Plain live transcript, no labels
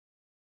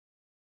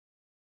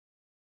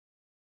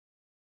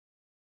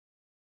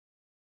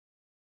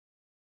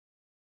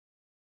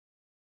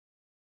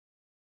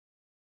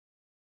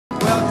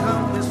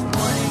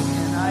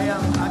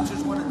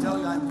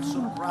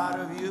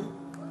proud of you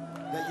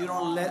that you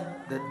don't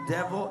let the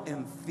devil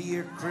and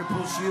fear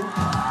cripples you.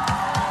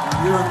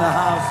 And you're in the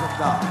house of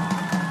God.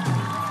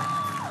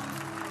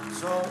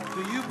 So,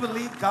 do you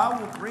believe God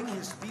will bring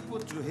his people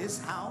to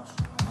his house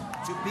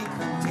to be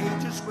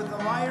contagious with the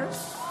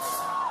virus?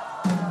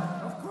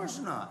 Of course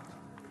not.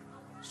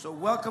 So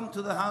welcome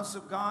to the house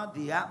of God.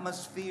 The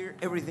atmosphere,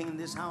 everything in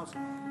this house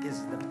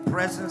is the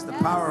presence, the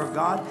power of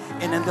God.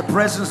 And in the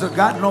presence of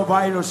God, no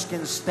virus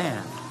can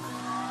stand.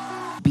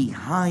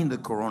 Behind the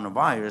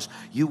coronavirus,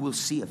 you will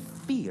see a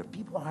fear.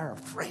 People are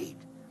afraid.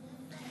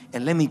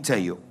 And let me tell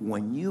you,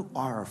 when you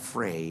are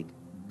afraid,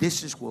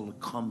 this is what will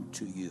come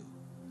to you.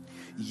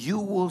 You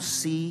will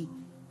see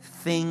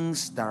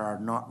things that are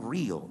not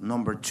real.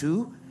 Number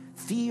two,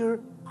 fear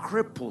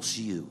cripples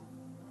you.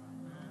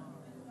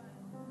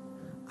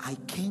 I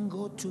can't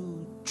go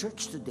to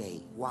church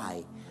today.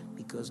 Why?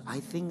 Because I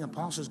think the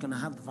apostle is going to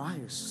have the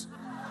virus.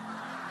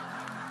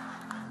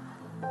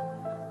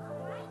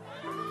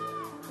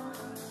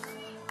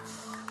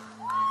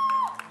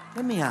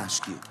 Let me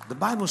ask you. The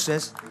Bible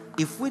says,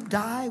 if we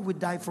die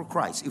for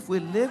Christ. If we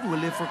live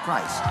for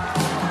Christ.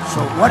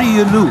 So what do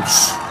you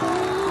lose?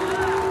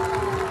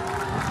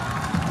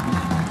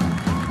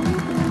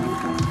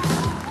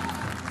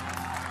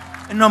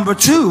 And number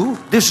two,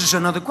 this is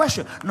another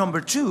question.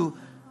 Number two,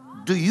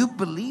 do you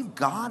believe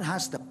God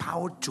has the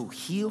power to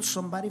heal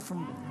somebody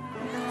from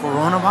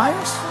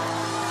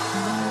coronavirus?